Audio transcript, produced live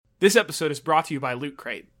This episode is brought to you by Loot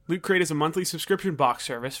Crate. Loot Crate is a monthly subscription box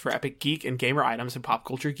service for epic geek and gamer items and pop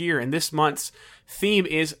culture gear, and this month's theme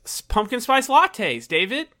is pumpkin spice lattes.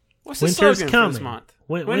 David, what's the slogan for this month?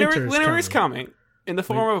 Winter is coming in the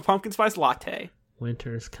form of a pumpkin spice latte.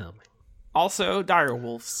 Winter is coming. Also,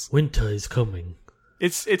 direwolves. Winter is coming.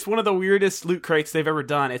 It's one of the weirdest Loot Crates they've ever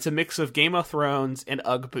done. It's a mix of Game of Thrones and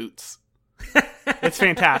Ugg boots. It's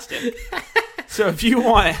fantastic. So if you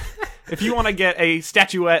want to get a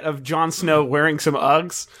statuette of Jon Snow wearing some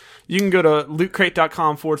Uggs, you can go to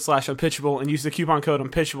lootcrate.com/unpitchable and use the coupon code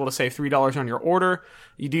Unpitchable to save $3 on your order.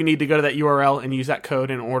 You do need to go to that URL and use that code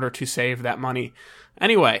in order to save that money.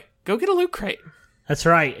 Anyway, go get a Loot Crate. That's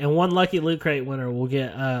right. And one lucky Loot Crate winner will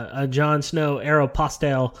get a Jon Snow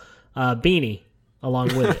Aeropostale beanie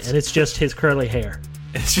along with it. And it's just his curly hair.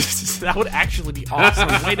 It's just, that would actually be awesome.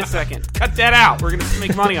 Wait a second. Cut that out. We're going to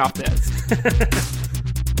make money off this.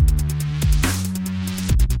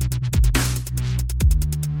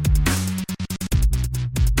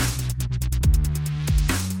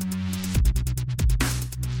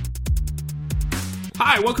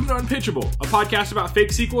 Hi, welcome to Unpitchable, a podcast about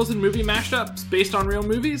fake sequels and movie mashups based on real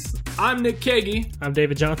movies. I'm Nick Kagi. I'm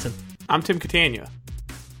David Johnson. I'm Tim Catania.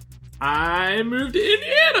 I moved to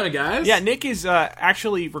Indiana, guys. Yeah, Nick is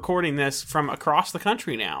actually recording this from across the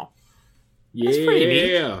country now. Yeah. That's pretty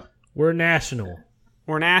neat. We're national.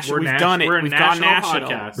 We've done it. We've gone national.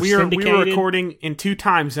 Podcast. We were recording in 2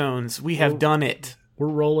 time zones. We have done it. We're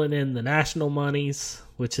rolling in the national monies,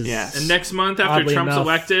 which is And next month, after Trump's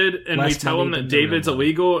elected, and we tell them that David's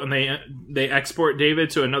illegal, and they export David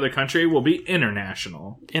to another country, we'll be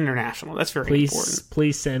international. International. That's very important.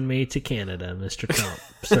 Please send me to Canada, Mr. Trump,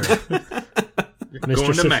 sir.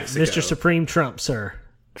 Going to Mexico. Mr. Supreme Trump, sir.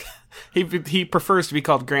 He prefers to be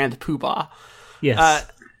called Grand Poobah. Yes.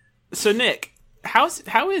 So Nick, how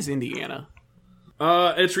is Indiana?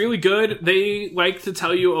 It's really good. They like to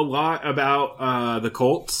tell you a lot about the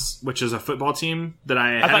Colts, which is a football team that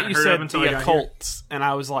I thought you heard said of until the I got Occults, and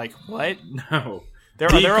I was like, what? No. There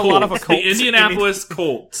are a lot of Occults. The Indianapolis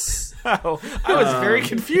Colts. Oh, I was very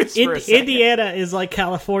confused for a second. Indiana is like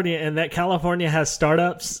California, and that California has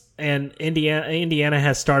startups, and Indiana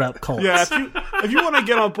has startup cults. Yeah, if you want to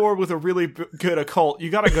get on board with a really good occult, you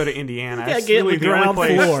got to go to Indiana. You got to get really the ground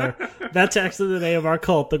floor. That's actually the name of our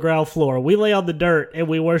cult, the ground floor. We lay on the dirt, and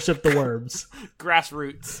we worship the worms.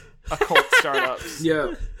 Grassroots occult startups.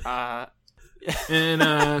 Yeah.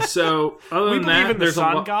 And so, other than that, there's a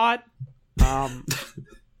sun god.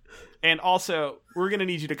 And also, we're going to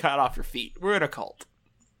need you to cut off your feet. We're an occult.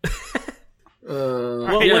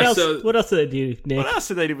 What else did they do, Nick? What else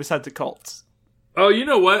did they do besides the cults? Oh, you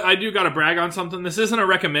know what? I do got to brag on something. This isn't a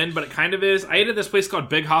recommend, but it kind of is. I ate at this place called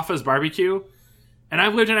Big Hoffa's Barbecue, and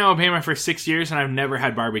I've lived in Alabama for 6 years, and I've never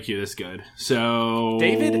had barbecue this good. So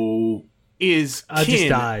David is I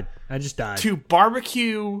just died to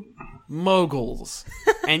barbecue moguls,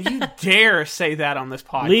 and you dare say that on this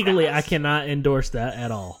podcast? Legally, I cannot endorse that at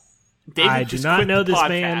all. David I do not know this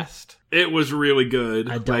man. It was really good.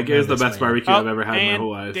 It was the best barbecue I've ever had in my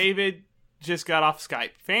whole life. David just got off Skype.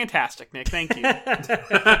 Fantastic, Nick. Thank you.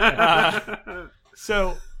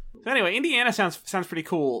 So anyway, Indiana sounds pretty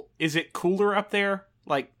cool. Is it cooler up there?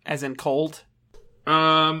 Like, as in cold?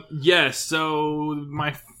 Yes. So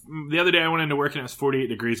the other day I went into work and it was 48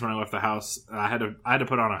 degrees when I left the house. I had to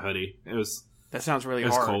put on a hoodie. That sounds really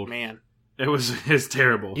hard, cold. Man. It's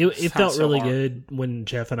terrible. It felt really good when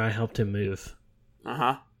Jeff and I helped him move.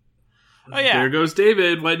 Uh-huh. Oh yeah. There goes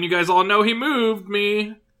David, letting you guys all know he moved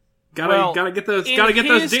me. Gotta get those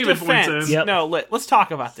David points in. Yep. No, let's talk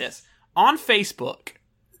about this. On Facebook,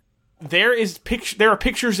 there are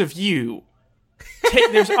pictures of you.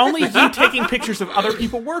 There's only you taking pictures of other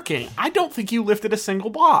people working. I don't think you lifted a single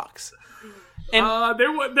box. And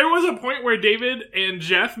there was a point where David and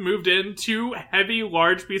Jeff moved in 2 heavy,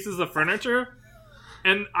 large pieces of furniture,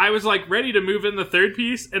 and I was like ready to move in the 3rd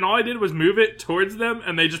piece, and all I did was move it towards them,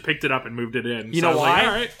 and they just picked it up and moved it in. You know why? Like,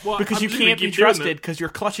 all right, well, because you can't be trusted because you're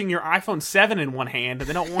clutching your iPhone 7 in one hand, and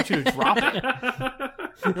they don't want you to drop it.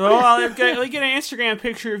 Let me get an Instagram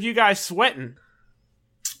picture of you guys sweating.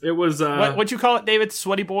 It was what'd you call it, David?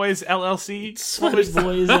 Sweaty Boys LLC. Sweaty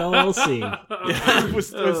Boys LLC was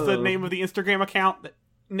the name of the Instagram account that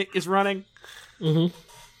Nick is running. Mm-hmm.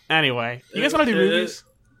 Anyway, you guys want to do movies?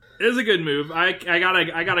 It was a good move. I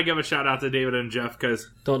gotta give a shout out to David and Jeff because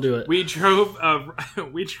don't do it. We drove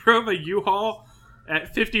a U-Haul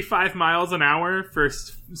at 55 miles an hour for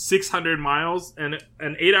 600 miles, and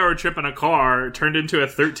an 8-hour trip in a car turned into a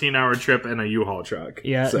 13-hour trip in a U-Haul truck.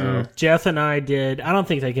 Yeah, so Jeff and I did, I don't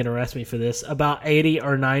think they can arrest me for this, about 80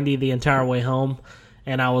 or 90 the entire way home,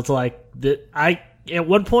 and I was like, at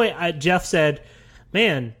one point, Jeff said,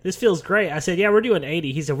 "Man, this feels great." I said, "Yeah, we're doing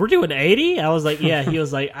 80." He said, "We're doing 80?" I was like, "Yeah." He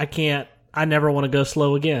was like, "I can't. I never want to go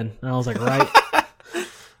slow again." And I was like, "Right."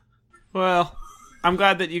 Well, I'm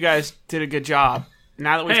glad that you guys did a good job.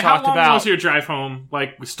 Now that we've Hey, talked how long about was your drive home?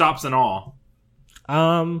 Like stops and all.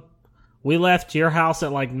 We left your house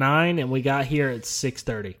at like 9, and we got here at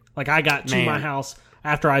 6:30. Like I got to my house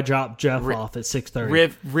after I dropped Jeff off at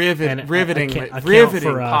 6:30. riveting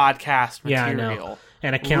podcast material. Yeah, I know.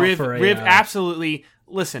 And account for absolutely.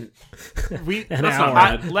 Listen, let me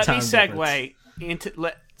segue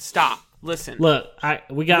into. Stop. Listen. Look,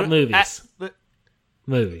 we got movies.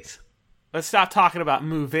 Movies. Let's stop talking about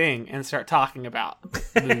moving and start talking about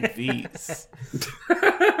movies.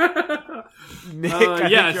 Nick, I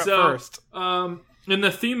think you're first. In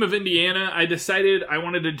the theme of Indiana, I decided I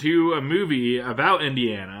wanted to do a movie about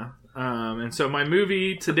Indiana. And so my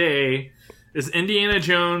movie today is Indiana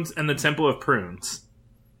Jones and the Temple of Prunes.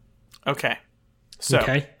 Okay. So,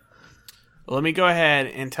 let me go ahead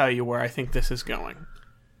and tell you where I think this is going.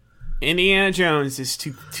 Indiana Jones is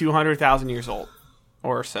 200,000 years old,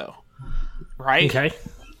 or so. Right? Okay.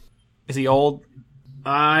 Is he old?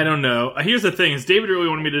 I don't know. Here's the thing: is David really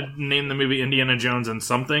wanted me to name the movie Indiana Jones and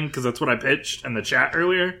something because that's what I pitched in the chat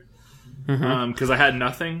earlier. Because I had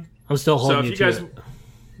nothing. I'm still holding you to it.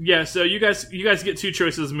 Yeah, so you guys get two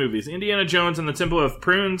choices of movies: Indiana Jones and the Temple of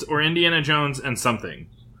Prunes, or Indiana Jones and something.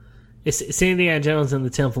 It's Indiana Jones and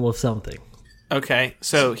the Temple of something. Okay,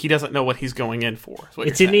 so he doesn't know what he's going in for.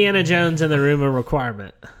 It's Indiana Jones and the Room of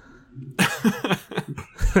Requirement.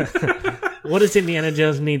 What does Indiana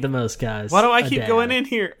Jones need the most, guys? Why do I keep going in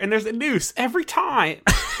here and there's a noose every time?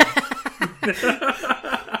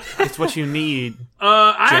 It's what you need.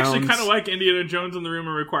 I actually kind of like Indiana Jones and the Room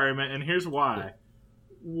of Requirement, and here's why.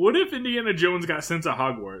 What if Indiana Jones got sent to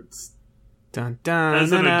Hogwarts? Dun, dun,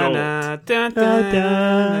 as an adult.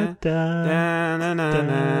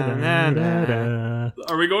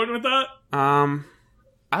 Are we going with that?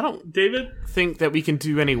 I don't, David, think that we can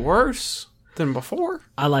do any worse than before.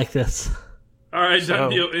 I like this. All right, done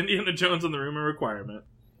deal. Indiana Jones and the Room of Requirement.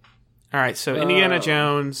 All right, so Indiana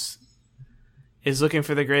Jones is looking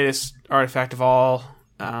for the greatest artifact of all,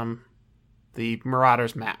 the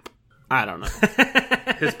Marauder's map. I don't know.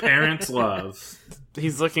 His parents' love.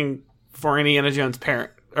 He's looking for Indiana Jones'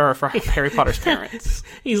 parent, or for Harry Potter's parents.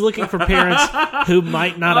 He's looking for parents who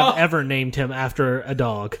might not have ever named him after a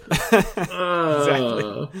dog.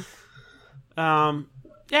 Exactly.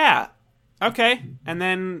 Yeah. Okay. And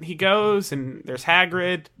then he goes, and there's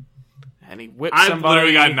Hagrid, and he whips somebody. I've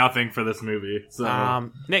literally got nothing for this movie.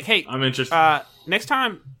 So Nick, hey, I'm interested. Next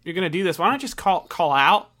time you're gonna do this, why don't you just call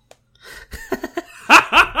out?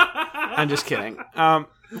 I'm just kidding. All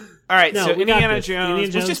right, so Indiana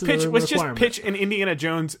Jones. Let's just pitch an Indiana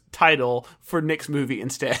Jones title for Nick's movie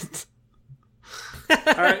instead.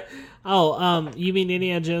 All right. Oh, you mean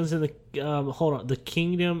Indiana Jones in the hold on, the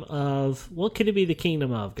kingdom of, what could it be the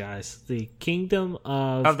kingdom of, guys? The kingdom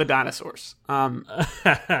of the dinosaurs. Dum.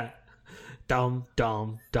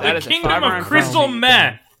 The kingdom of crystal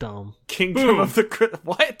meth. Dumb. Kingdom of the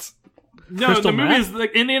what? No, Crystal the movie is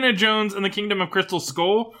like Indiana Jones and the Kingdom of Crystal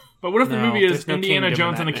Skull. But what if the movie is Indiana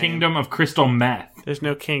Jones and the Kingdom of Crystal Meth? There's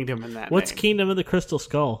no kingdom in that. What's Kingdom of the Crystal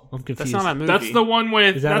Skull? I'm confused. That's not a movie. That's the one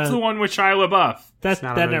with the one with Shia LaBeouf. That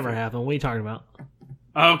never happened. What are you talking about?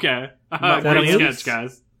 Okay. Great sketch,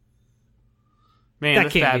 guys. Man,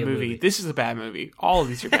 that's a bad movie. This is a bad movie. All of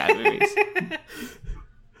these are bad movies.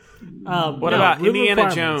 What about Indiana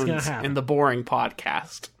Jones and the Boring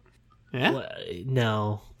Podcast? Yeah? Well,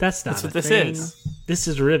 no, that's not. That's what this thing. is. This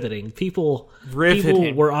is riveting. People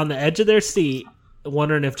were on the edge of their seat,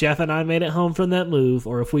 wondering if Jeff and I made it home from that move,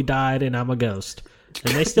 or if we died and I'm a ghost,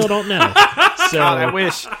 and they still don't know. So God, I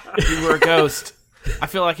wish you were a ghost. I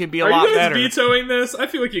feel like it'd be a lot better. Are you guys vetoing this? I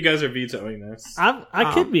feel like you guys are vetoing this.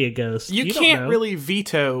 I could be a ghost. You can't really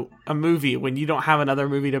veto a movie when you don't have another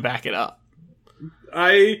movie to back it up.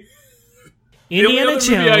 Indiana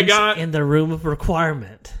Jones in the Room of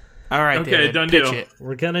Requirement. All right, okay, David, done pitch deal. it.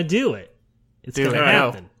 We're gonna do it. It's gonna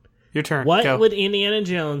happen. Your turn. What would Indiana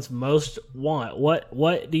Jones most want?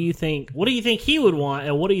 What do you think? What do you think he would want,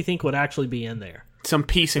 and what do you think would actually be in there? Some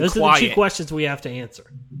peace and quiet. Those are the two questions we have to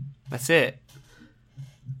answer. That's it.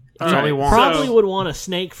 That's all we want. Probably would want a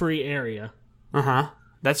snake-free area.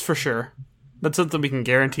 That's for sure. That's something we can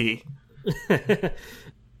guarantee.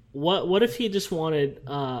 What if he just wanted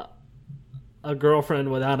a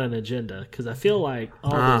girlfriend without an agenda? Because I feel like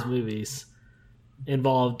all those movies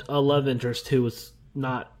involved a love interest who was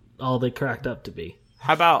not all they cracked up to be.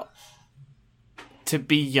 How about to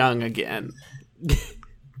be young again?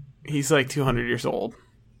 He's like 200 years old.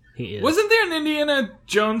 He is. Wasn't there an Indiana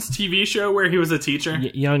Jones TV show where he was a teacher?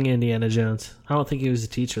 Young Indiana Jones. I don't think he was a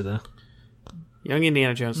teacher, though. Young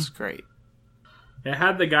Indiana Jones is great. It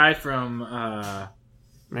had the guy from,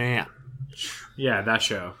 Man. yeah, that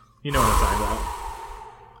show. You know what I'm talking about.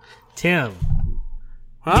 Tim,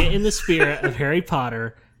 get in the spirit of Harry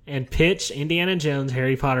Potter and pitch Indiana Jones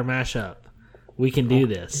Harry Potter mashup. We can do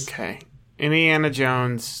this. Okay. Indiana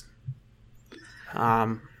Jones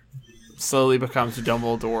slowly becomes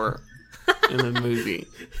Dumbledore in the movie.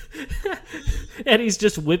 And he's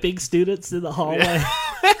just whipping students in the hallway.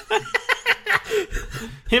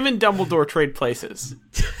 Him and Dumbledore trade places.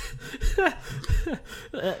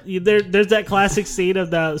 There's that classic scene of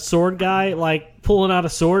the sword guy like pulling out a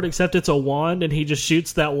sword, except it's a wand, and he just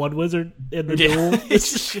shoots that one wizard in the duel.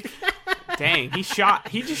 Dang, he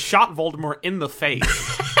just shot Voldemort in the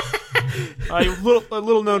face. A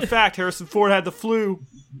little known fact: Harrison Ford had the flu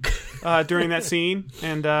during that scene,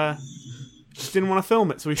 and just didn't want to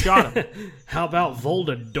film it, so he shot him. How about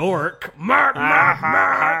Voldemort?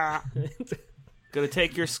 Gonna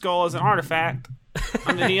take your skull as an artifact.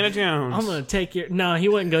 I'm Indiana Jones. I'm gonna take your. No, he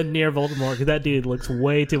wouldn't go near Voldemort because that dude looks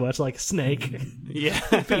way too much like a snake. Yeah,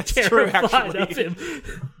 that's true. Terrified of Actually, him.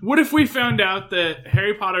 What if we found out that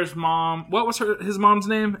Harry Potter's mom... What was his mom's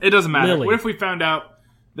name? It doesn't matter. Lily. What if we found out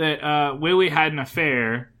that Lily had an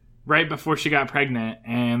affair right before she got pregnant,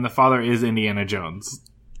 and the father is Indiana Jones?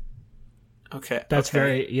 okay, That's okay.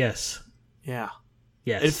 very yes. Yeah.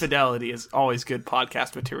 Yes. Infidelity is always good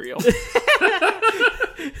podcast material.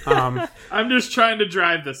 I'm just trying to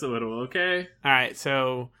drive this a little, okay? All right,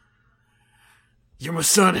 so you're my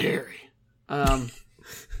son, Harry. And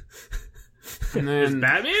Is then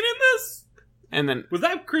Batman in this? and then Was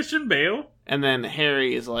that Christian Bale? and then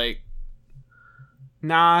Harry is like,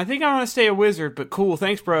 "Nah, I think I want to stay a wizard, but cool,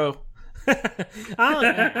 thanks, bro.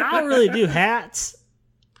 I don't really do hats.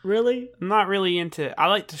 Really? I'm not really into. I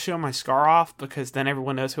like to show my scar off because then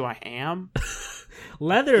everyone knows who I am.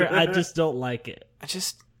 Leather, I just don't like it.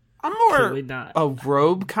 I'm Clearly more not. a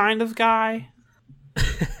robe kind of guy.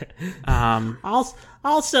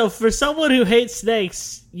 Also, for someone who hates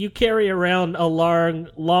snakes, you carry around a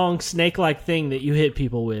long snake-like thing that you hit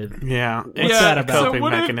people with. Yeah, What's that about? So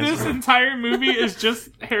what if this entire movie is just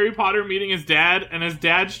Harry Potter meeting his dad, and his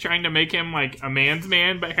dad's trying to make him like a man's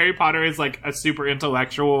man, but Harry Potter is like a super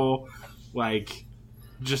intellectual, like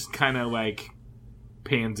just kind of like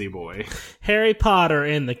pansy boy. Harry Potter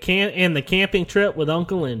and the camping trip with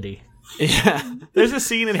Uncle Indy. Yeah, there's a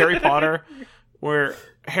scene in Harry Potter where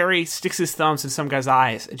Harry sticks his thumbs in some guy's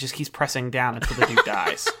eyes and just keeps pressing down until the dude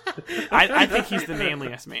dies. I think he's the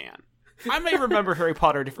manliest man. I may remember Harry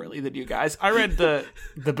Potter differently than you guys. I read the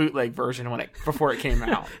bootleg version before it came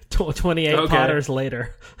out. 28 Okay. Potters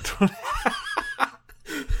later.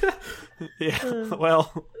 Yeah,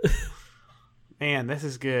 well, man, this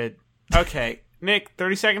is good. Okay, Nick,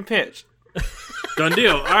 30-second pitch. Done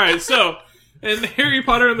deal. All right, so in Harry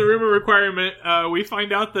Potter and the Room of Requirement, we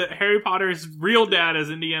find out that Harry Potter's real dad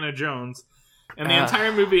is Indiana Jones. And the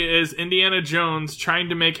entire movie is Indiana Jones trying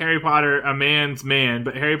to make Harry Potter a man's man,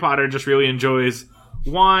 but Harry Potter just really enjoys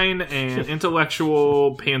wine and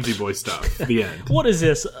intellectual pansy boy stuff. The end. What is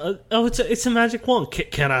this? It's a magic wand.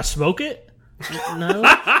 Can I smoke it? No.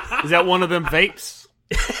 Is that one of them vapes?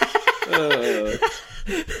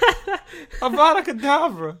 Avada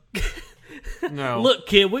Kedavra. No. Look,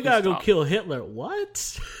 kid, we gotta go kill Hitler.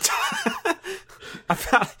 What? I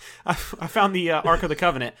found the Ark of the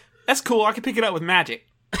Covenant. That's cool. I can pick it up with magic.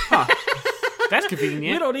 Huh. That's convenient.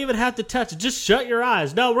 You don't even have to touch it. Just shut your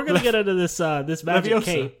eyes. No, we're gonna get into this magic Leviosa.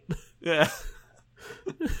 cape. Yeah.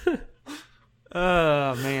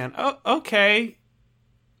 Oh man. Oh, okay.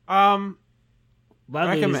 My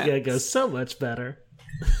movie's Recommend. gonna go so much better.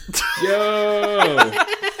 Yo!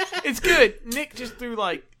 It's good. Nick just threw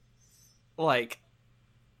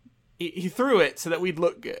he threw it so that we'd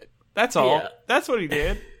look good. That's all. Yeah. That's what he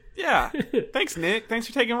did. Yeah. Thanks, Nick. Thanks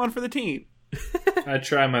for taking one for the team. I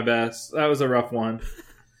try my best. That was a rough one.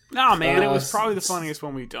 Nah, man, it was probably the funniest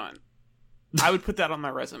one we've done. I would put that on my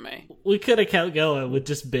resume. We could have kept going with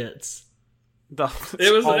just bits.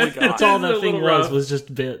 It was- all we it's got. That's all a that thing little rough. was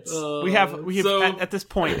just bits. We have So- at this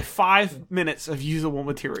point 5 minutes of usable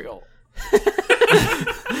material.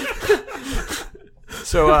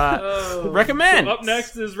 So recommend. So up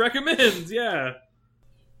next is recommends. Yeah.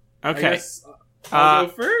 Okay. I guess I'll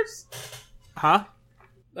go first. Huh?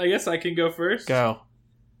 I guess I can go first. Go.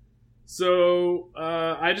 So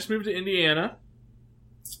I just moved to Indiana,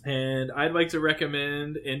 and I'd like to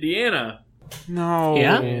recommend Indiana. No.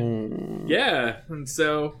 Yeah? Yeah, and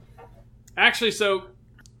so actually,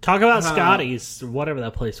 Talk about Scotty's, or whatever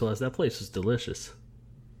that place was. That place was delicious.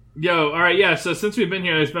 Yo, all right, yeah. So since we've been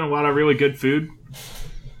here, there's been a lot of really good food.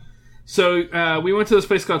 So we went to this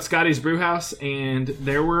place called Scotty's Brewhouse, and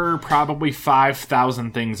there were probably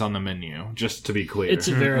 5,000 things on the menu. Just to be clear, It's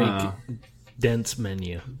a very dense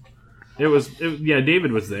menu. Yeah,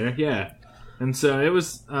 David was there, yeah, and so it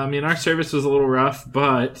was. I mean, our service was a little rough,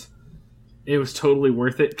 but it was totally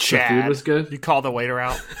worth it. Chad, the food was good. You called the waiter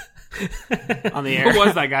out on the air. What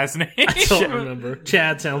was that guy's name? I don't remember.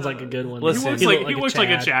 Chad sounds like a good one. Listen, he looks like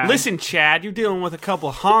a Chad. Listen, Chad, you're dealing with a couple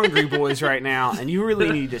of Hongry boys right now, and you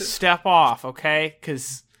really need to step off, okay?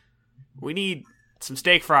 Because we need some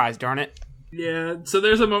steak fries, darn it. Yeah, so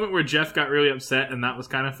there's a moment where Jeff got really upset, and that was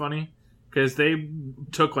kind of funny. Because they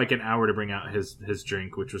took like an hour to bring out his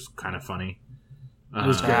drink, which was kind of funny. It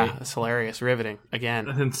was great. It's hilarious. Riveting. Again.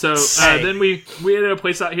 And so then we had a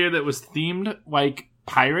place out here that was themed like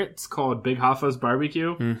pirates called Big Hoffa's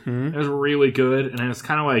Barbecue. Mm-hmm. It was really good, and it was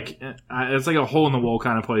kind of like it's like a hole in the wall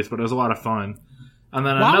kind of place, but it was a lot of fun. And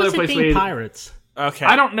then Why another was it place being we ate, pirates? Okay.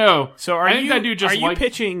 I don't know. So I think that dude just are you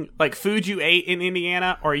pitching like food you ate in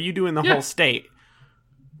Indiana, or are you doing the whole state?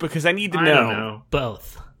 Because I need to know. I don't know.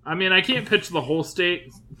 Both. I mean, I can't pitch the whole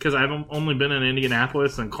state because I've only been in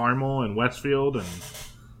Indianapolis and Carmel and Westfield, and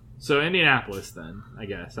so Indianapolis. Then I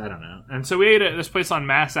guess I don't know. And so we ate at this place on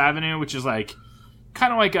Mass Avenue, which is like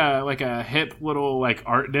kind of like a hip little like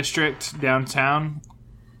art district downtown.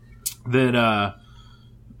 That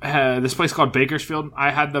had this place called Bakersfield. I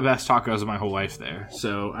had the best tacos of my whole life there.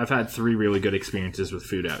 So I've had 3 really good experiences with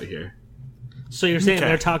food out here. So you're saying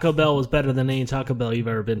their Taco Bell was better than any Taco Bell you've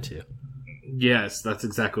ever been to? Yes, that's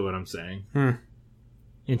exactly what I'm saying.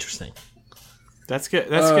 Interesting. That's good.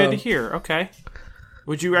 That's good to hear. Okay.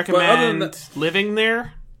 Would you recommend living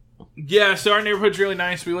there? Yeah, so our neighborhood's really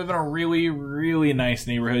nice. We live in a really, really nice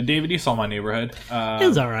neighborhood. David, you saw my neighborhood. It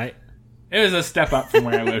was all right. It was a step up from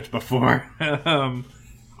where I lived before.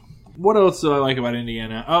 What else do I like about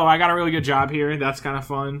Indiana? Oh, I got a really good job here. That's kind of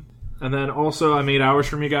fun. And then also I made hours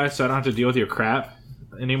from you guys, so I don't have to deal with your crap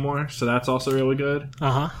anymore. So that's also really good.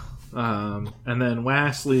 Uh-huh. And then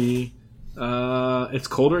lastly, it's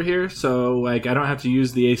colder here, so like I don't have to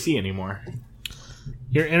use the AC anymore.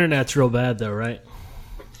 Your internet's real bad, though, right?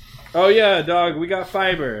 Oh yeah, dog, we got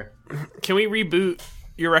fiber. Can we reboot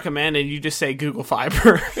your recommend and you just say Google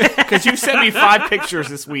Fiber? Because you've sent me 5 pictures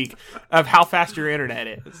this week of how fast your internet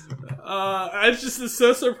is. It's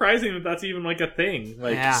so surprising that that's even like a thing.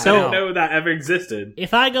 Like, Yeah, I didn't know that ever existed.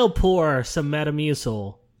 If I go pour some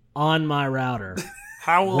Metamucil on my router,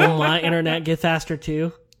 How will will my internet get faster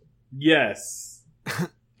too? Yes.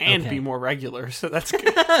 and Okay. be more regular? So that's good.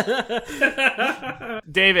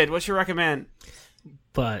 David, what's your recommend?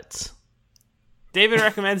 But David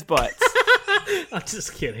recommends butts. I'm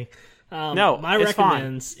just kidding. No, my it's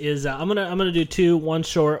recommends is I'm gonna do 2, one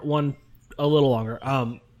short, one a little longer.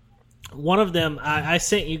 One of them I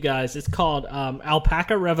sent you guys. It's called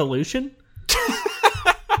Alpaca Revolution.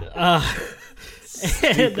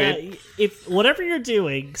 And, if whatever you're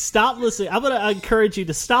doing, stop listening. I'm gonna encourage you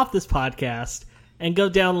to stop this podcast and go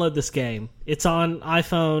download this game. It's on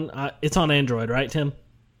iPhone. It's on Android, right, Tim?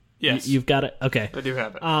 Yes. You've got it. Okay. I do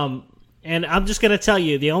have it. And I'm just gonna tell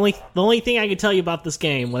you the only thing I can tell you about this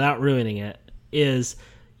game without ruining it is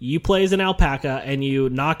you play as an alpaca and you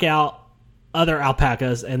knock out other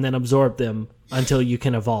alpacas and then absorb them until you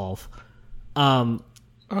can evolve.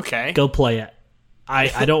 Okay. Go play it.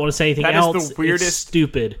 I don't want to say anything That else. is the weirdest. It's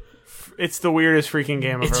stupid. It's the weirdest freaking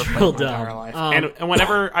game I've It's ever real played in my entire dumb. life. And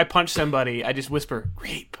whenever I punch somebody, I just whisper,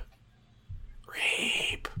 "Rape,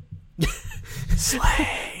 rape,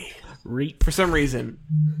 slay." Reap. For some reason,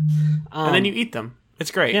 and then you eat them.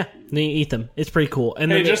 It's great. Yeah, then you eat them. It's pretty cool.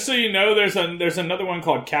 And Hey, then just so you know, there's another one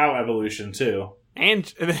called Cow Evolution too. And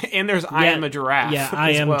there's I am a giraffe. Yeah,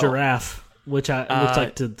 I as am well. giraffe, which looks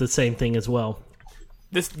like the same thing as well.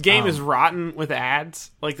 This game is rotten with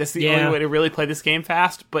ads. Like that's the Yeah. only way to really play this game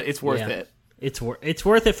fast, but it's worth it. It's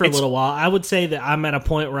worth it for a little while. I would say that I'm at a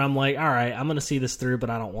point where I'm like, all right, I'm going to see this through, but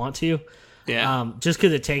I don't want to. Yeah. Just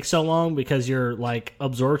because it takes so long, because your like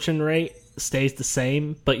absorption rate stays the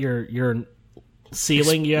same, but your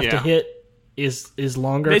ceiling you have to hit is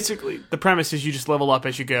longer. Basically, the premise is you just level up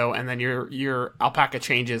as you go, and then your alpaca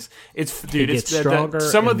changes. It's gets stronger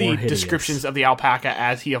some of and the more hideous. descriptions of the alpaca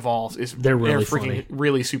as he evolves is They're really freaking funny.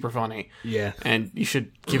 really super funny. Yeah. And you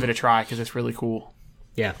should give it a try because it's really cool.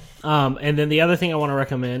 Yeah. And then the other thing I want to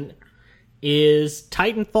recommend is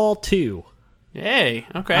Titanfall 2. Yay.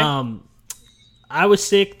 Okay. I was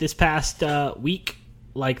sick this past week,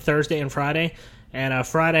 like Thursday and Friday. And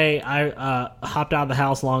Friday, I hopped out of the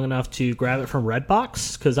house long enough to grab it from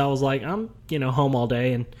Redbox because I was like, I'm home all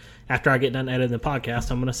day, and after I get done editing the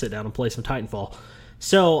podcast, I'm going to sit down and play some Titanfall.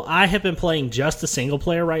 So I have been playing just the single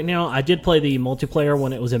player right now. I did play the multiplayer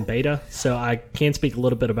when it was in beta, so I can speak a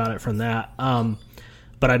little bit about it from that.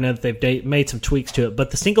 But I know that they've made some tweaks to it. But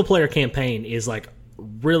the single player campaign is like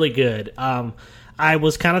really good. I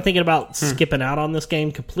was kind of thinking about skipping out on this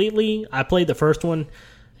game completely. I played the first one,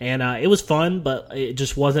 and it was fun, but it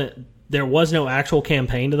just wasn't. There was no actual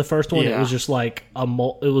campaign to the first one. Yeah. It was just like a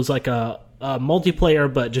multiplayer,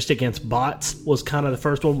 but just against bots. Was kind of the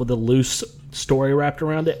first one with a loose story wrapped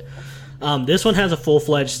around it. This one has a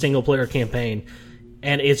full-fledged single-player campaign,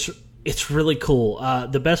 and it's really cool.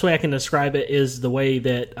 The best way I can describe it is the way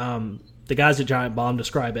that the guys at Giant Bomb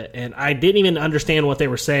describe it, and I didn't even understand what they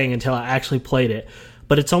were saying until I actually played it.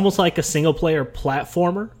 But it's almost like a single-player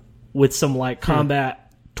platformer with some like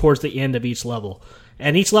combat towards the end of each level.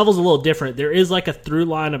 And each level's a little different. There is like a through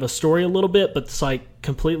line of a story a little bit, but it's like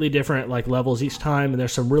completely different like levels each time, and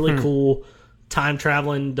there's some really cool time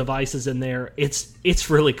traveling devices in there. It's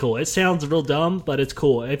really cool. It sounds real dumb, but it's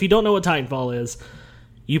cool. If you don't know what Titanfall is,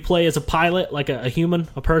 you play as a pilot, like a human,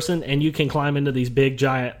 a person, and you can climb into these big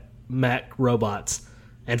giant mech robots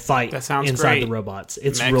and fight inside great. The robots.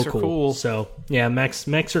 It's mechs real cool. So yeah, mechs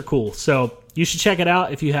are cool. So you should check it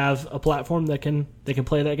out if you have a platform that can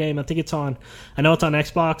play that game. I think it's on. I know it's on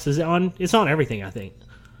Xbox. Is it on? It's on everything. I think.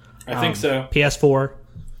 I think so. PS4,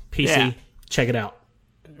 PC. Yeah. Check it out.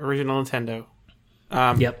 Original Nintendo.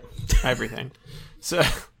 Yep. Everything. So,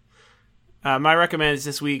 my recommends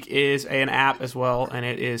this week is an app as well, and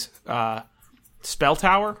it is Spell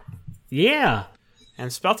Tower. Yeah.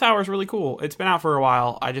 And Spell Tower is really cool. It's been out for a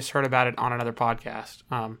while. I just heard about it on another podcast.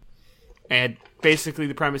 And basically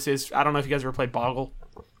the premise is, I don't know if you guys ever played Boggle,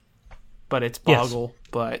 but it's Boggle. Yes.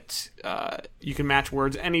 But you can match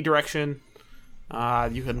words any direction.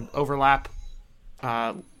 You can overlap,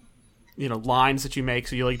 lines that you make.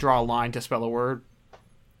 So you like draw a line to spell a word.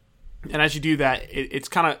 And as you do that, it's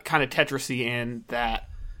kind of Tetris-y in that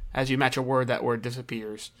as you match a word, that word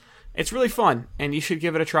disappears. It's really fun, and you should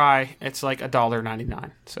give it a try. It's like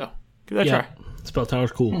 $1.99, so give that a try. Spell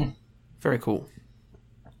Tower's cool. Very cool.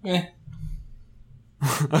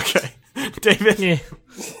 Okay, David.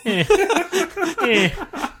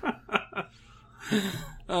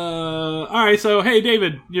 All right, so hey,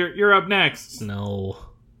 David, you're up next. No.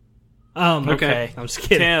 Okay. I'm just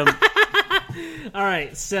kidding. Tim. All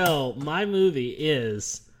right, so my movie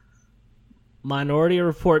is Minority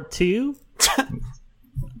Report 2.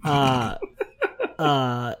 That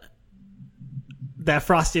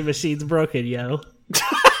frosting machine's broken, yo.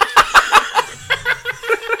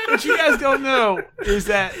 What you guys don't know is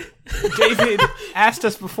that David asked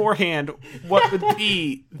us beforehand what would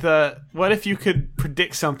be what if you could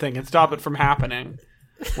predict something and stop it from happening?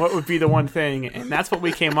 What would be the one thing? And that's what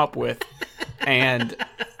we came up with. And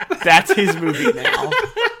that's his movie now.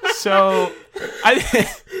 So I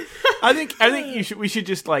think we should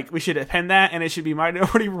just we should append that, and it should be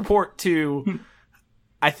Minority Report 2.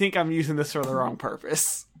 I think I'm using this for the wrong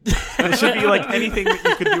purpose. And it should be like anything that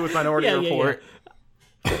you could do with Minority Report.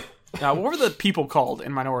 Now, what were the people called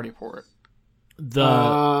in Minority Report?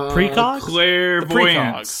 The Precogs?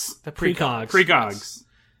 Clairvoyants. The Precogs. Precogs.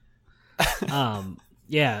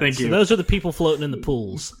 Yeah. Thank you. Those are the people floating in the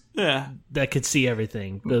pools. Yeah. That could see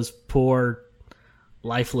everything. Those poor,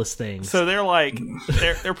 lifeless things. So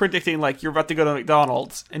they're predicting you're about to go to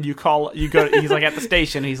McDonald's and he's like at the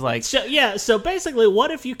station. He's like, so basically,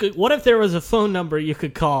 what if there was a phone number you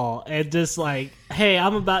could call and just hey,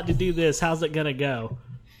 I'm about to do this. How's it gonna go?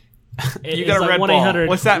 You got a red ball.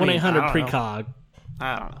 What's that mean? 1-800 Precog.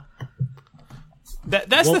 I don't know.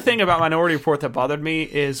 That's the thing about Minority Report that bothered me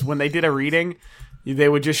is when they did a reading, they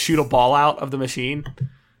would just shoot a ball out of the machine.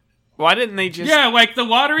 Why didn't they just... Yeah, like the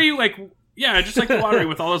lottery, just like the lottery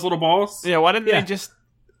with all those little balls. Yeah, why didn't they just...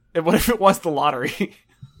 What if it was the lottery?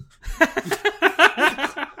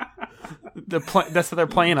 That's what they're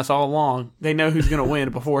playing us all along. They know who's going to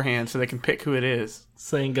win beforehand, so they can pick who it is.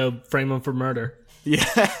 So they can go frame them for murder. Yeah.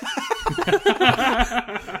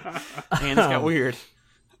 And it's got weird.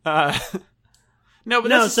 No, but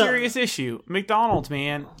that's a serious issue. McDonald's,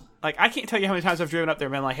 man. I can't tell you how many times I've driven up there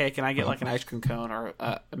and been like, hey, can I get an ice cream cone or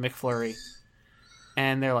a McFlurry?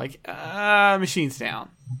 And they're like, machine's down.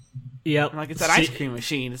 Yep. I'm like, it's an ice cream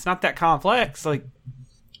machine. It's not that complex.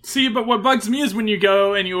 See, but what bugs me is when you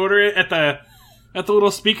go and you order it at the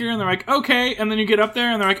little speaker and they're like, okay, and then you get up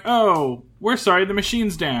there and they're like, oh, we're sorry, the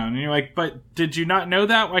machine's down. And you're like, but did you not know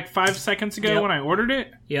that 5 seconds ago when I ordered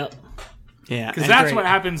it? Yep. Yeah. Because that's what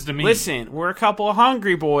happens to me. Listen, we're a couple of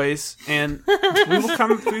hungry boys, and we will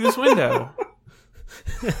come through this window.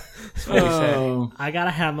 That's what we say. I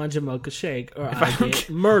gotta have my Jamocha shake, or I get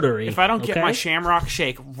murdery. If I don't get my Shamrock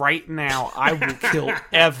Shake right now, I will kill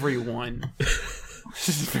everyone. This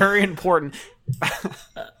is very important.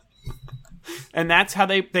 And that's how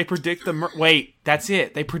they predict the wait. That's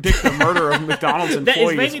it. They predict the murder of McDonald's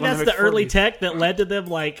employees. Maybe that's the early tech that led to them.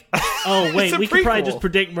 Like, oh wait, we could probably just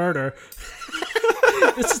predict murder.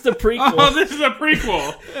 This is the prequel. Oh, this is a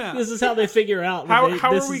prequel. Yeah. This is how they figure out. How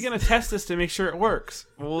are we going to test this to make sure it works?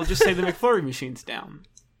 Well, we'll just say the McFlurry machine's down.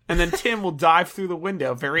 And then Tim will dive through the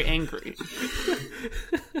window, very angry.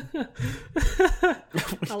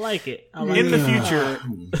 I like it. In the future,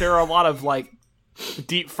 there are a lot of, like,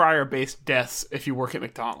 deep fryer-based deaths if you work at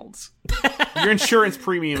McDonald's. Your insurance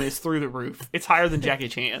premium is through the roof. It's higher than Jackie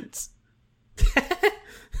Chan's.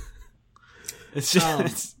 It's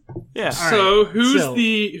just... yeah. So who's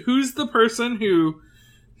the person who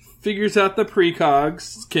figures out the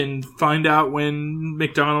precogs, can find out when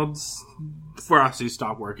McDonald's Frosties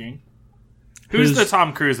stop working? Who's the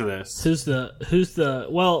Tom Cruise of this? Who's the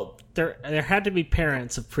well, there had to be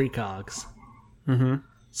parents of precogs. Mm-hmm.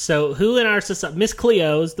 So who in our society? Miss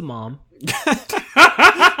Cleo is the mom.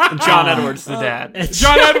 And John Edwards the dad.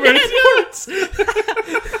 John Edwards.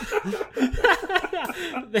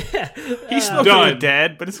 He's smoking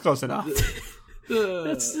dead, but it's close enough.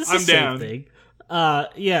 It's I'm down. Thing.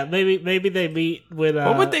 Yeah, maybe they meet with.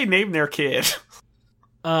 What would they name their kid?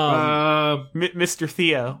 Mr.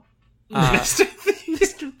 Theo.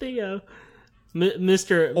 Mr. Theo.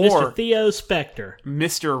 Mr. Theo Spector.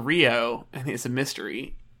 Mr. Rio, and it's a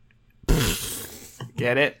mystery.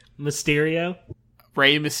 Get it? Mysterio?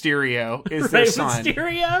 Rey Mysterio is their son.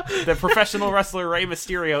 Mysterio? The professional wrestler Rey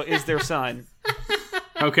Mysterio is their son.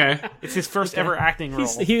 Okay. It's his first ever acting role.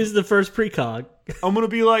 He was the first precog. I'm gonna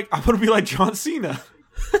be like John Cena.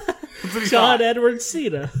 John Edward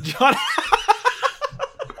Cena. John.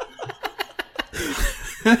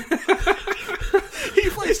 He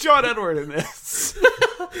plays John Edward in this.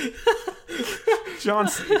 John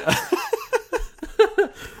Cena.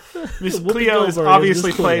 Miss Cleo is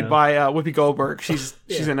obviously played by Whoopi Goldberg. She's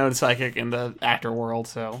a known psychic in the actor world.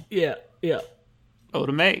 So yeah.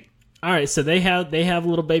 Oda May. All right, so they have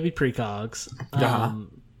little baby precogs.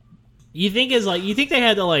 You think they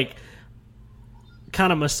had to like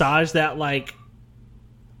kind of massage that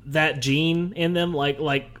that gene in them, like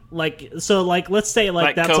so let's say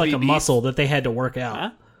like that's Kobe like a beef muscle that they had to work out.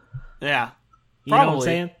 Huh? Yeah, you know what I'm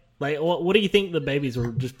saying? Like, what do you think the babies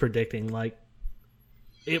were just predicting? Like,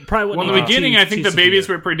 it probably wouldn't. Well, in the beginning, I think the babies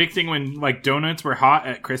were predicting when like donuts were hot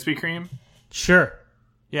at Krispy Kreme. Sure.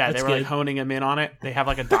 Yeah, they were like honing them in on it. They have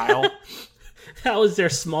like a dial. That was their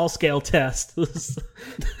small scale test. When is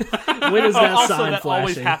that also, sign that flashing?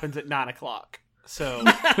 Always happens at 9:00. So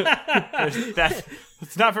that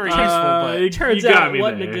it's not very useful. But it turns out it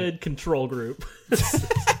wasn't a good control group.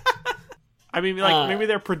 I mean, like maybe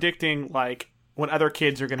they're predicting like when other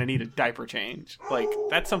kids are going to need a diaper change. Like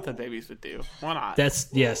that's something babies would do. Why not?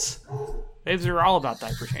 Yes. Babies are all about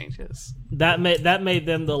diaper changes. That made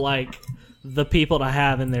them the people to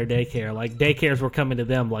have in their daycare. Like daycares were coming to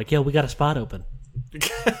them like, yo, we got a spot open.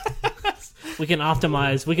 We can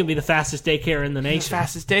optimize. We can be the fastest daycare in the nation. The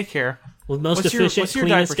fastest daycare. With most efficient, what's your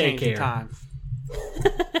cleanest diaper daycare. Time?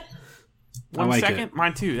 1 like second? it.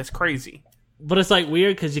 Mine too. That's crazy. But it's like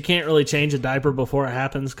weird because you can't really change a diaper before it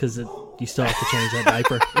happens because you still have to change that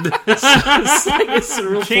diaper. it's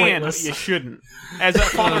real pointless. But you shouldn't. As a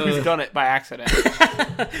father who's done it by accident,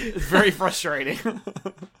 it's very frustrating.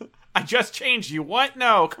 I just changed you. What?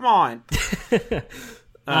 No, come on.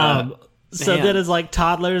 So then it's like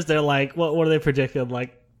toddlers. They're like, what are they predicting?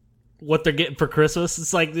 Like what they're getting for Christmas?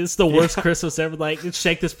 It's like it's the worst Christmas ever. Like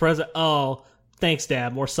shake this present. Oh, thanks,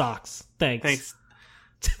 Dad. More socks.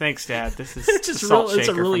 Thanks, Dad. This is it's just it's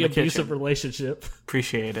a really abusive relationship.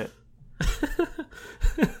 Appreciate it.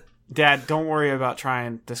 Dad, don't worry about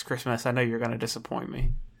trying this Christmas. I know you're going to disappoint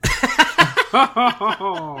me.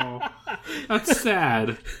 Oh, that's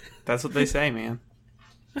sad. That's what they say, man.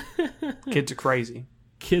 Kids are crazy.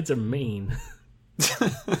 Kids are mean.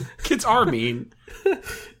 Kids are mean.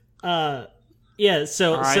 Yeah.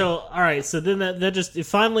 So all right. So then that just it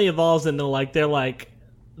finally evolves into like their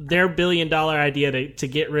 $1 billion idea to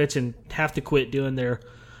get rich and have to quit doing their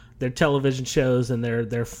television shows and their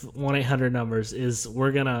 1-800 numbers is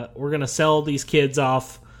we're gonna sell these kids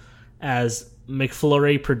off as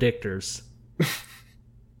McFlurry predictors.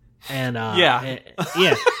 And no,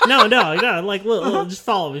 like look, just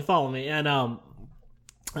follow me, and I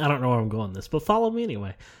don't know where I'm going with this, but follow me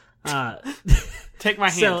anyway. Take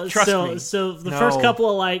my hand. Trust me. So the first couple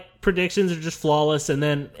of like predictions are just flawless, and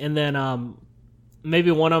then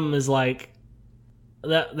maybe one of them is like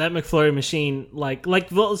that McFlurry machine,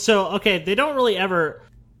 they don't really ever.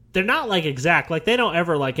 They're not like exact. Like they don't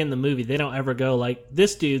ever like in the movie. They don't ever go like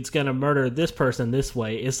this dude's gonna murder this person this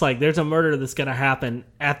way. It's like there's a murder that's gonna happen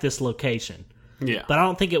at this location. Yeah, but I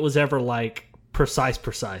don't think it was ever like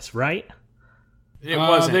precise, right? It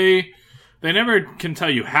wasn't. They never can tell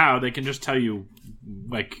you how. They can just tell you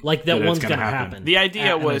like that one's gonna happen. The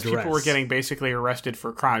idea was people were getting basically arrested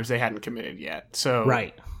for crimes they hadn't committed yet. So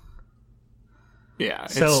right. Yeah.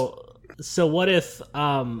 So what if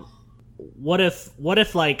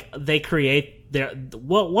like they create their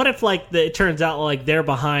what if like it turns out like they're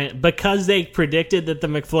behind because they predicted that the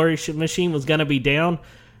McFlurry machine was going to be down,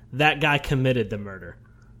 that guy committed the murder.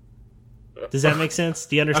 Does that make sense?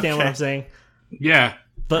 Do you understand what I'm saying? Yeah.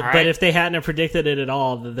 But if they hadn't predicted it at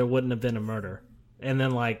all, then there wouldn't have been a murder. And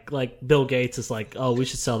then like Bill Gates is like, "Oh, we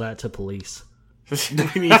should sell that to police."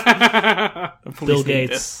 Bill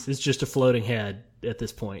Gates is just a floating head at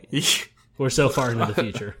this point. We're so far into the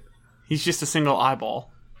future. He's just a single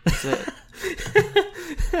eyeball. That's it.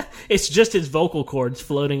 It's just his vocal cords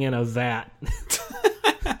floating in a vat.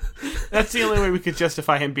 That's the only way we could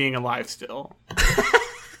justify him being alive still.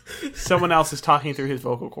 Someone else is talking through his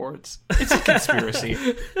vocal cords. It's a conspiracy.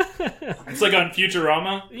 It's like on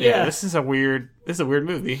Futurama. Yeah, this is a weird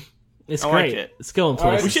movie. It's I great. like it. It's going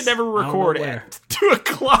places. We should never record at 2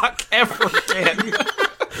 o'clock ever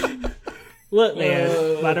again. Look,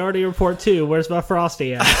 man, Minority Report 2, where's my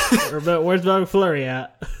Frosty at? Where's my McFlurry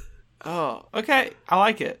at? Oh, okay. I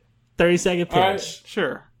like it. 30-second pitch. Right.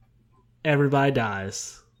 Sure. Everybody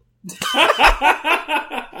dies.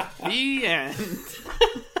 The end.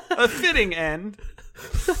 A fitting end.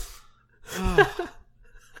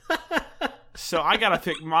 So I gotta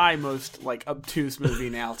pick my most, obtuse movie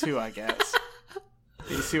now, too, I guess.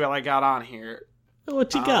 You see what I got on here.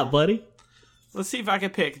 What you got, buddy? Let's see if I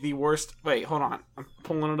can pick the worst... Wait, hold on. I'm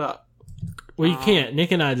pulling it up. Well, you can't.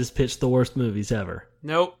 Nick and I just pitched the worst movies ever.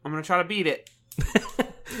 Nope. I'm gonna try to beat it.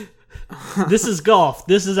 This is golf.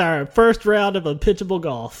 This is our first round of Unpitchable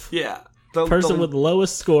golf. Yeah. Person with the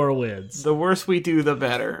lowest score wins. The worse we do, the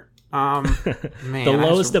better. Man, the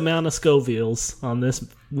lowest amount of Scovilles on this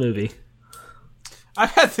movie.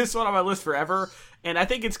 I've had this one on my list forever, and I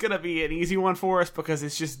think it's going to be an easy one for us because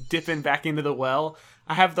it's just dipping back into the well.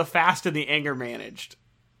 I have The Fast and the Anger Managed.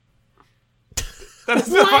 That has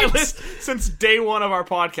been on my list since day one of our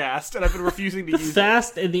podcast, and I've been refusing to use it.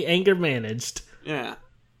 Fast and the Anger Managed. Yeah.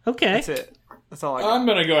 Okay. That's it. That's all I got. I'm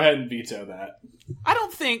going to go ahead and veto that. I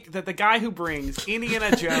don't think that the guy who brings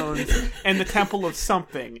Indiana Jones and the Temple of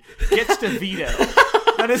Something gets to veto.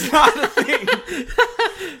 That is not a thing.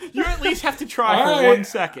 You at least have to try for 1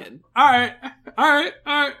 second. All right.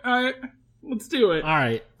 Let's do it. All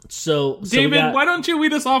right. So David, why don't you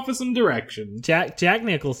lead us off with some direction? Jack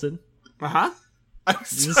Nicholson. Uh-huh.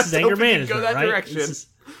 This is anger management, go that right? direction. This is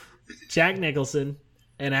Jack Nicholson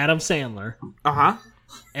and Adam Sandler. Uh-huh.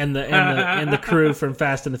 And the crew from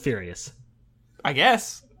Fast and the Furious. I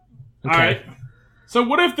guess. Okay. All right. So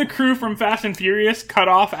what if the crew from Fast and Furious cut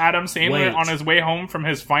off Adam Sandler on his way home from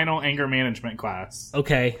his final anger management class?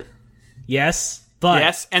 Okay. Yes, but...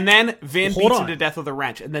 Yes, and then Vin beats him to death with a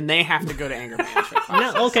wrench, and then they have to go to anger management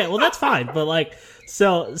class. No, okay, well, that's fine, but,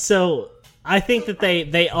 so I think that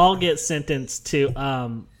they all get sentenced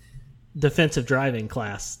to defensive driving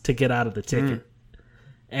class to get out of the ticket.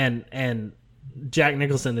 And Jack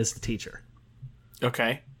Nicholson is the teacher.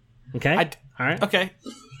 Okay. Okay? All right. Okay.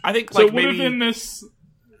 I think, so maybe... what if in this...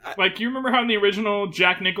 you remember how in the original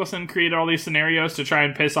Jack Nicholson created all these scenarios to try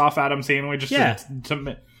and piss off Adam Sandler?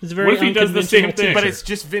 It's very what if he does the same thing? But it's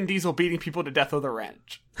just Vin Diesel beating people to death with a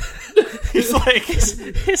wrench. He's like...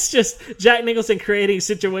 It's just Jack Nicholson creating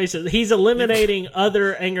situations. He's eliminating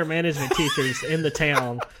other anger management teachers in the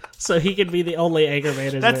town so he can be the only anger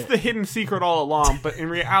management. That's the hidden secret all along, but in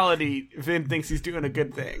reality, Vin thinks he's doing a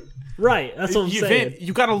good thing. Right, that's what I'm saying. Vin,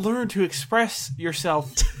 you gotta learn to express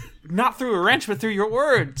yourself, not through a wrench, but through your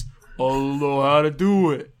words. I don't know how to do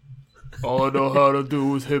it. All I know how to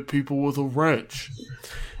do is hit people with a wrench.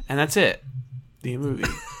 And that's it. The movie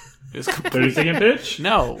is complete. 30-second pitch?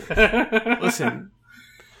 No. Listen.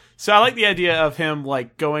 So I like the idea of him,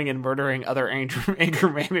 going and murdering other anger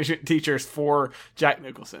management teachers for Jack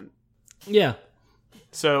Nicholson. Yeah.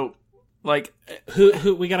 So...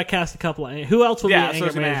 who we gotta cast a couple of... Who else would be an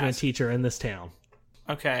anger management ask. teacher in this town?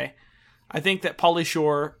 Okay. I think that Pauly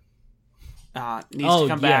Shore needs to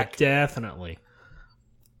come back. Definitely.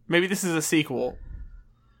 Maybe this is a sequel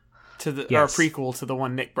to the or a prequel to the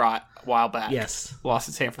one Nick brought a while back. Yes. Lost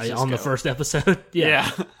in San Francisco. On the first episode? Yeah.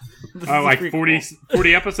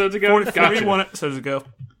 40 episodes ago? 41 episodes ago.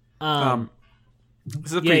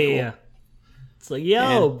 This is a prequel. Yeah. It's like,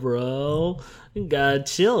 yo, bro, you gotta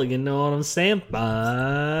chill. You know what I'm saying,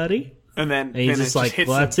 buddy? And then and he's just like,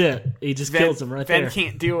 well, that's it. He just kills him right there. Vin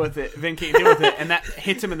can't deal with it. And that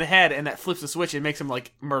hits him in the head, and that flips the switch and makes him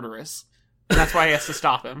like murderous. And that's why he has to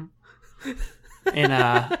stop him.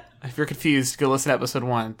 And if you're confused, go listen to episode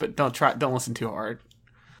 1, but don't listen too hard.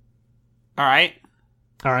 All right.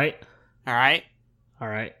 All right. All right. All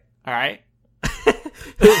right. All right.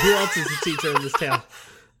 Who else is a teacher in this town?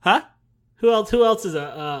 Huh? Who else is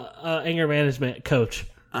a anger management coach?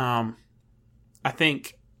 I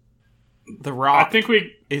think The Rock I think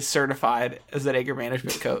is certified as an anger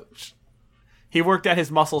management coach. He worked out his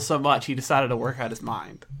muscles so much, he decided to work out his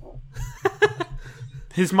mind.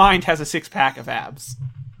 His mind has a 6-pack of abs.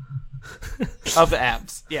 Of the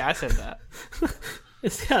abs. Yeah, I said that.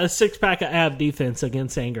 It's got a 6-pack of ab defense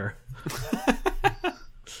against anger.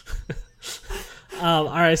 All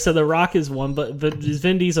right, so The Rock is one, but is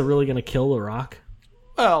Vin Diesel really going to kill The Rock?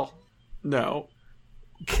 Well, no.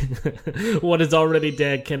 What is already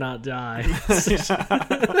dead cannot die.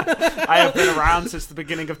 I have been around since the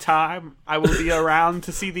beginning of time. I will be around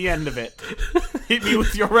to see the end of it. Hit me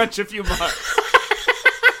with your wrench if you must.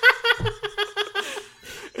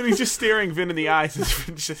 And he's just staring Vin in the eyes as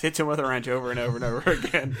Vin just hits him with a wrench over and over and over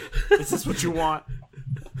again. Is this what you want?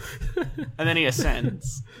 And then he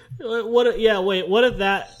ascends. What if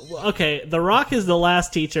that... Okay, The Rock is the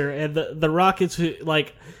last teacher, and the Rock is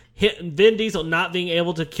like... Vin Diesel not being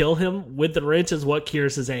able to kill him with the wrench is what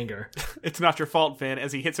cures his anger. It's not your fault, Vin,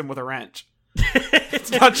 as he hits him with a wrench.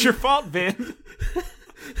 It's not your fault, Vin.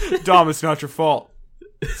 Dom, it's not your fault.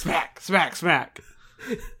 Smack, smack, smack.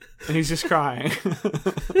 And he's just crying.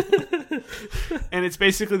 And it's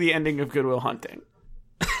basically the ending of Good Will Hunting.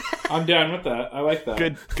 I'm down with that. I like that.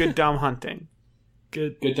 Good Dom Hunting.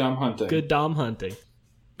 Good Dom Hunting. Good Dom Hunting.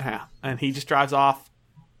 Yeah, and he just drives off.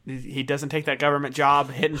 He doesn't take that government job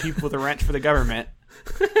hitting people with a wrench for the government.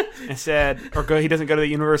 Instead, he doesn't go to the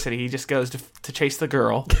university. He just goes to chase the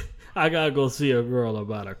girl. I gotta go see a girl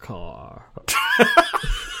about a car.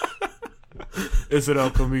 Is it El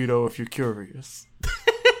Camino if you're curious?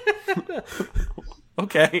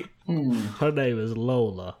 Okay. Her name is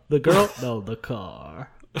Lola. The girl? No, the car.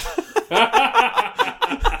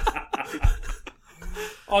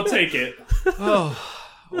 I'll take it. Oh,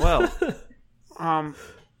 well.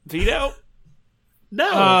 Vito?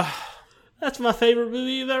 No. That's my favorite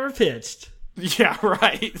movie you've ever pitched. Yeah,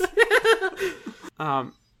 right.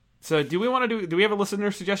 So do we have a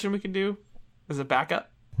listener suggestion we can do as a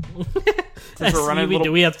backup? Since we're running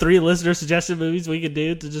do we have 3 listener suggested movies we could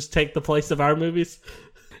do to just take the place of our movies?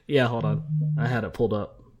 Yeah, hold on. I had it pulled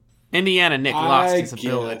up. Indiana Nick lost his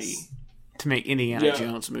ability to make Indiana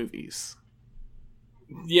Jones movies.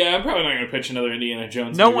 Yeah, I'm probably not going to pitch another Indiana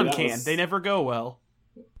Jones No movie. one can. They never go well.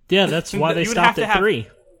 Yeah, that's why they stopped at 3.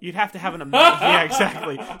 You'd have to have an yeah,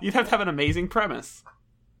 exactly. You'd have to have an amazing premise.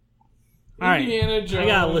 All right, Indiana Jones, I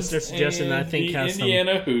got a listener suggestion that I think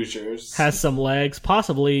has some legs,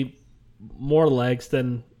 possibly more legs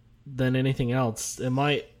than anything else. It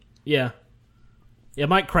might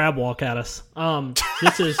crab walk at us.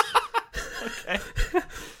 This is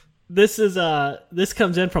okay. This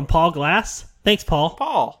comes in from Paul Glass. Thanks,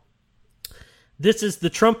 Paul. This is The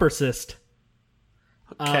Trumpercist.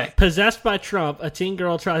 Okay. Possessed by Trump, a teen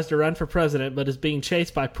girl tries to run for president but is being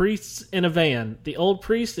chased by priests in a van. The old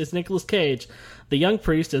priest is Nicolas Cage. The young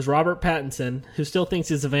priest is Robert Pattinson, who still thinks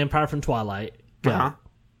he's a vampire from Twilight. Uh-huh.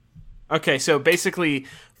 Okay, so basically,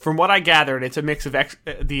 from what I gathered, it's a mix of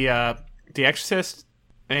The Exorcist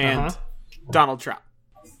and Donald Trump.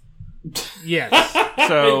 Yes.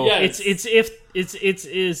 So yes. It's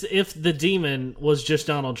if the demon was just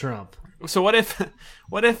Donald Trump. So what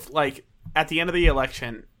if like at the end of the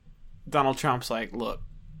election, Donald Trump's like, "Look,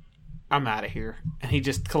 I'm out of here," and he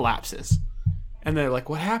just collapses, and they're like,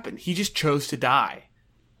 "What happened? He just chose to die."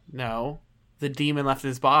 No, the demon left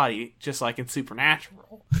his body, just like in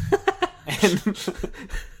Supernatural. And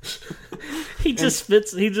he just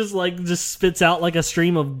spits out like a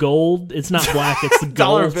stream of gold. It's not black, it's the gold.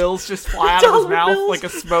 Dollar bills just fly out of his mouth like a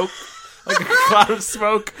smoke, like a cloud of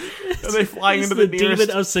smoke, and they fly into the nearest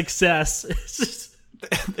demon of success. It's just...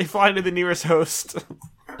 They fly into the nearest host.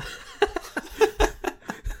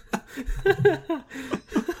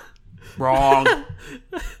 Wrong.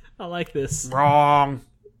 I like this. Wrong.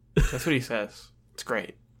 That's what he says. It's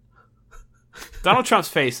great. Donald Trump's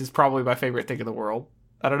face is probably my favorite thing in the world.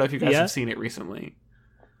 I don't know if you guys have seen it recently.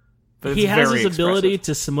 But he has his ability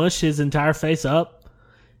to smush his entire face up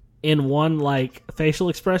in one facial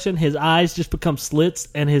expression. His eyes just become slits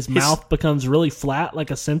and his mouth becomes really flat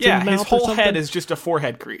like a Simpsons mouth. His whole or head is just a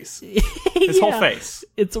forehead crease. His whole face.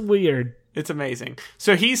 It's weird. It's amazing.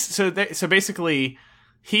 So basically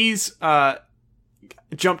he's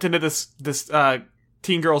jumped into this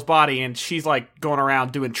teen girl's body, and she's like going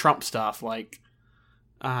around doing Trump stuff, like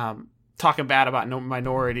talking bad about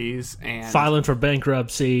minorities and filing for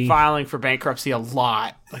bankruptcy a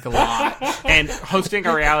lot, and hosting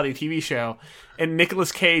a reality TV show. And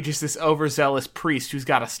Nicolas Cage is this overzealous priest who's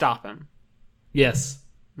got to stop him. Yes,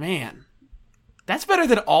 man, that's better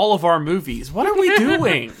than all of our movies. What are we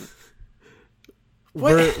doing?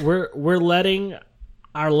 We're letting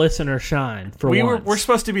our listener shine for once. We're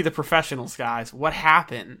supposed to be the professionals, guys. What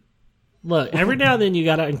happened? Look, every now and then you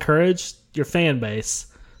got to encourage your fan base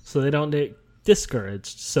so they don't get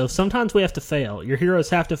discouraged. So sometimes we have to fail. Your heroes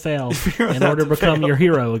have to fail in order to become your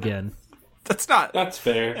hero again. That's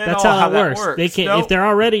fair. That's how it works. They can't. Nope. If they're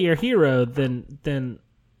already your hero, then they'll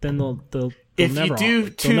never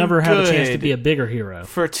have a chance to be a bigger hero.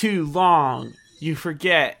 For too long, you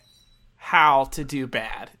forget how to do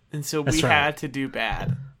bad. And so we had to do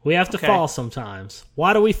bad. We have to fall sometimes.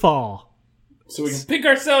 Why do we fall? So we can pick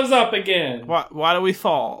ourselves up again. Why do we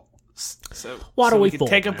fall? So we can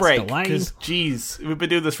take a break. Because, geez, we've been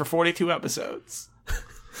doing this for 42 episodes.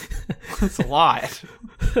 That's a lot.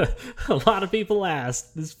 A lot of people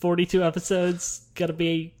ask, this 42 episodes going to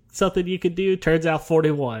be something you could do? Turns out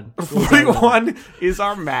 41. 41 is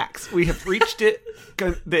our max. We have reached it.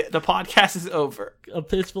 The podcast is over.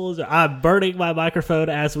 Unpitchable is over. I'm burning my microphone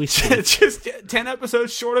as we speak. Just 10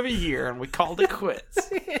 episodes short of a year, and we called it quits.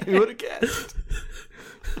 Who would have guessed?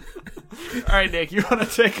 All right, Nick, you want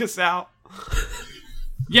to take us out?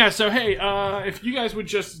 Yeah, so hey, if you guys would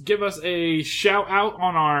just give us a shout out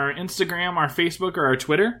on our Instagram, our Facebook, or our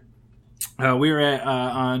Twitter. We're at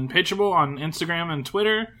Unpitchable on Instagram and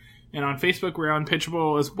Twitter. And on Facebook, we're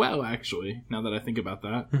Unpitchable as well, actually, now that I think about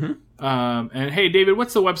that. Mm-hmm. And hey, David,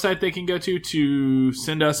 what's the website they can go to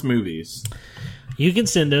send us movies? You can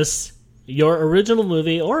send us your original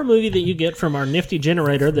movie or a movie that you get from our nifty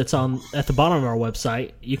generator that's at the bottom of our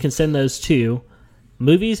website. You can send those to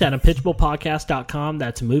movies@unpitchablepodcast.com.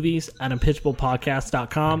 That's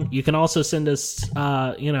movies@unpitchablepodcast.com. You can also send us,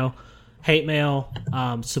 hate mail,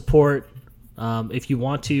 support, if you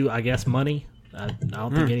want to, I guess, money. I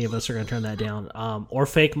don't think any of us are going to turn that down. Or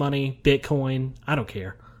fake money, Bitcoin. I don't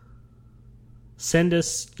care. Send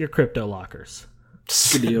us your crypto lockers.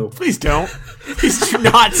 Good deal. Please don't. Please do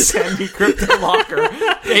not send me crypto locker,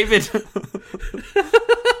 David.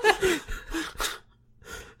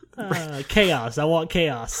 Chaos. I want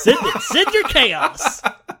chaos. Send it. Send your chaos.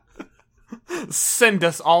 Send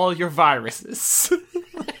us all your viruses.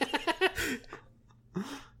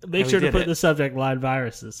 Make sure to put the subject line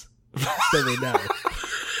viruses. So we know.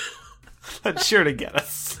 That's sure to get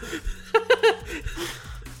us.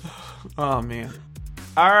 Oh, man.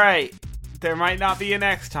 All right. There might not be a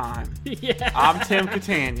next time. Yeah. I'm Tim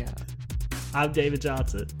Catania. I'm David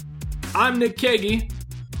Johnson. I'm Nick Kagi.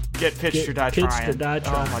 Get pitched or die trying.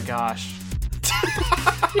 Oh, my gosh.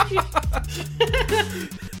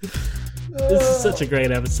 This is such a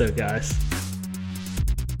great episode, guys.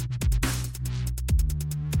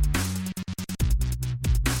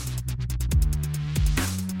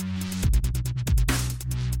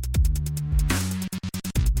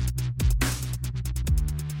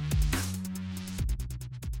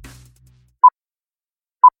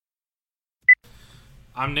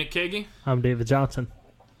 I'm Nick Kagi. I'm David Johnson.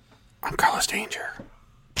 I'm Carlos Danger.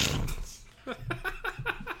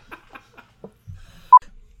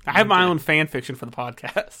 I have my own fan fiction for the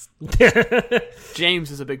podcast.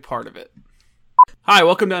 James is a big part of it. Hi,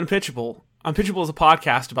 welcome to Unpitchable. Unpitchable is a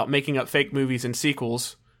podcast about making up fake movies and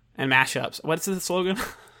sequels and mashups. What's the slogan?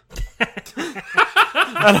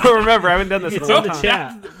 I don't remember. I haven't done this in a long time.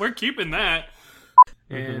 Chat. We're keeping that.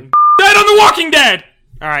 And Dead on the Walking Dead!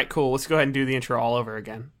 All right, cool. Let's go ahead and do the intro all over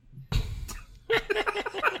again.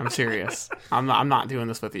 I'm serious. I'm not doing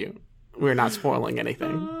this with you. We're not spoiling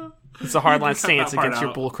anything. It's a hardline stance against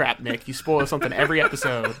your bullcrap, Nick. You spoil something every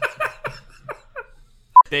episode.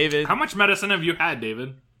 David. How much medicine have you had,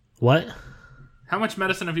 David? What? How much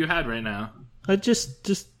medicine have you had right now? Just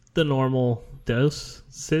the normal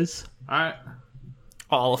doses. All right.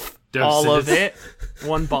 All of it.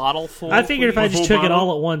 One bottle full. I figured if I just took it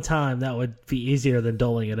all at one time, that would be easier than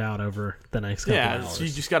doling it out over the next couple hours. So you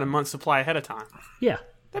just got a month's supply ahead of time. Yeah.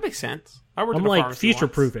 That makes sense. I'm like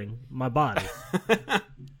future-proofing my body.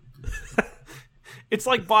 It's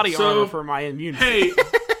like body armor for my immunity. Hey,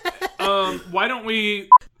 why don't we...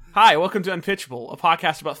 Hi, welcome to Unpitchable, a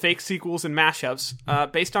podcast about fake sequels and mashups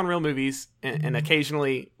based on real movies and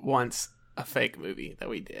occasionally once a fake movie that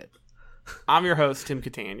we did. I'm your host, Tim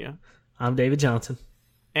Catania. I'm David Johnson.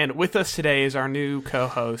 And with us today is our new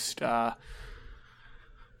co-host,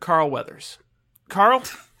 Carl Weathers. Carl?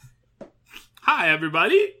 Hi,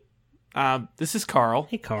 everybody. This is Carl.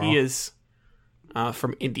 Hey, Carl. He is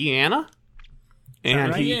from Indiana.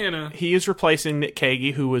 And he is replacing Nick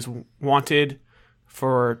Kagi, who was wanted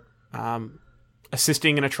for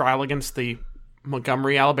assisting in a trial against the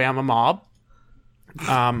Montgomery, Alabama mob.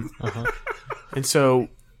 And so,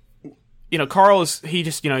 Carl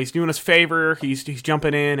he's doing us a favor. He's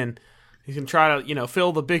jumping in and he's going to try to,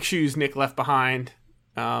 fill the big shoes Nick left behind.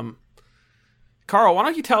 Carl, why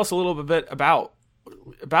don't you tell us a little bit about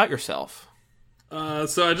yourself?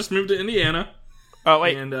 So I just moved to Indiana. Oh,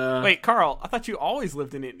 wait. Wait, Carl, I thought you always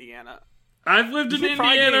lived in Indiana. I've lived in Indiana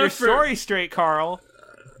Indiana your for... story straight, Carl.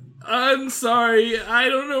 I'm sorry. I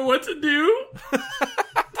don't know what to do.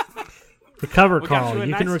 Recover, We Carl. got you a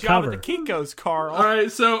You nice can job recover. at the Kinkos, Carl. All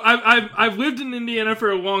right, so I've lived in Indiana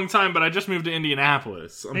for a long time, but I just moved to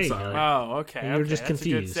Indianapolis. I'm There you sorry. go. Oh, okay. You were okay. just That's a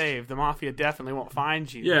good confused. save. The Mafia definitely won't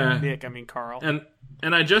find you. Yeah. Nick, Carl.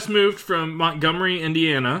 And I just moved from Montgomery,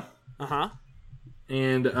 Indiana, Uh-huh.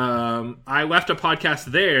 and I left a podcast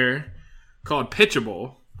there called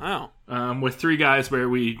Pitchable Oh. with three guys where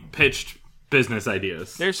we pitched business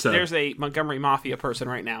ideas. There's a Montgomery Mafia person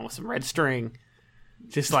right now with some red string,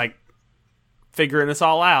 just like figuring this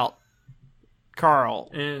all out. Carl.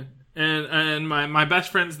 and my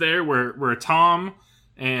best friends there were Tom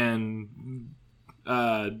and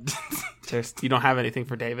You don't have anything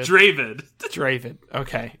for David? Dravid.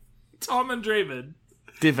 Okay. Tom and Dravid.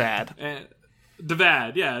 Divad. And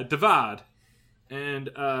Devad. And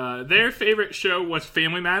their favorite show was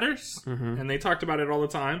Family Matters, and they talked about it all the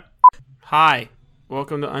time. Hi.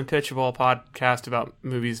 Welcome to Unpitchable, a podcast about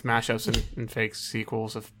movies, mashups, and fake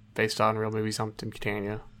sequels based on real movies. I'm Tim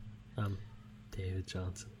Catania. David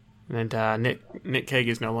Johnson. And Nick Kagi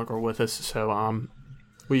is no longer with us, so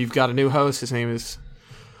we've got a new host. His name is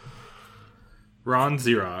Ron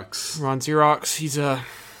Xerox. Ron Xerox. He's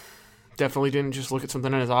definitely didn't just look at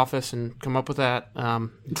something in his office and come up with that.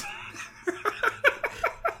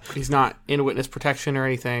 He's not in witness protection or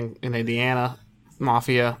anything in Indiana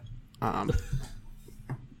Mafia.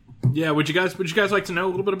 Yeah, would you guys like to know a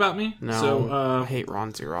little bit about me? No, So, I hate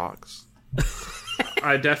Ron Xerox.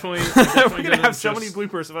 I definitely We're gonna have so many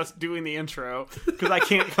bloopers of us doing the intro because I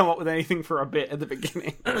can't come up with anything for a bit at the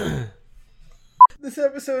beginning. This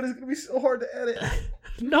episode is gonna be so hard to edit.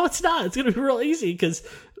 No, it's not. It's gonna be real easy because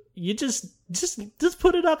you just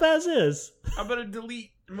put it up as is. I'm gonna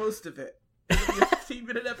delete most of it. It's gonna be a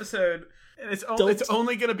 15-minute episode, and it's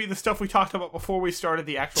only gonna be the stuff we talked about before we started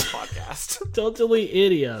the actual podcast. Don't delete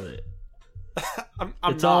any of it. I'm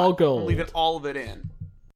It's not. all gold. I'm leaving all of it in.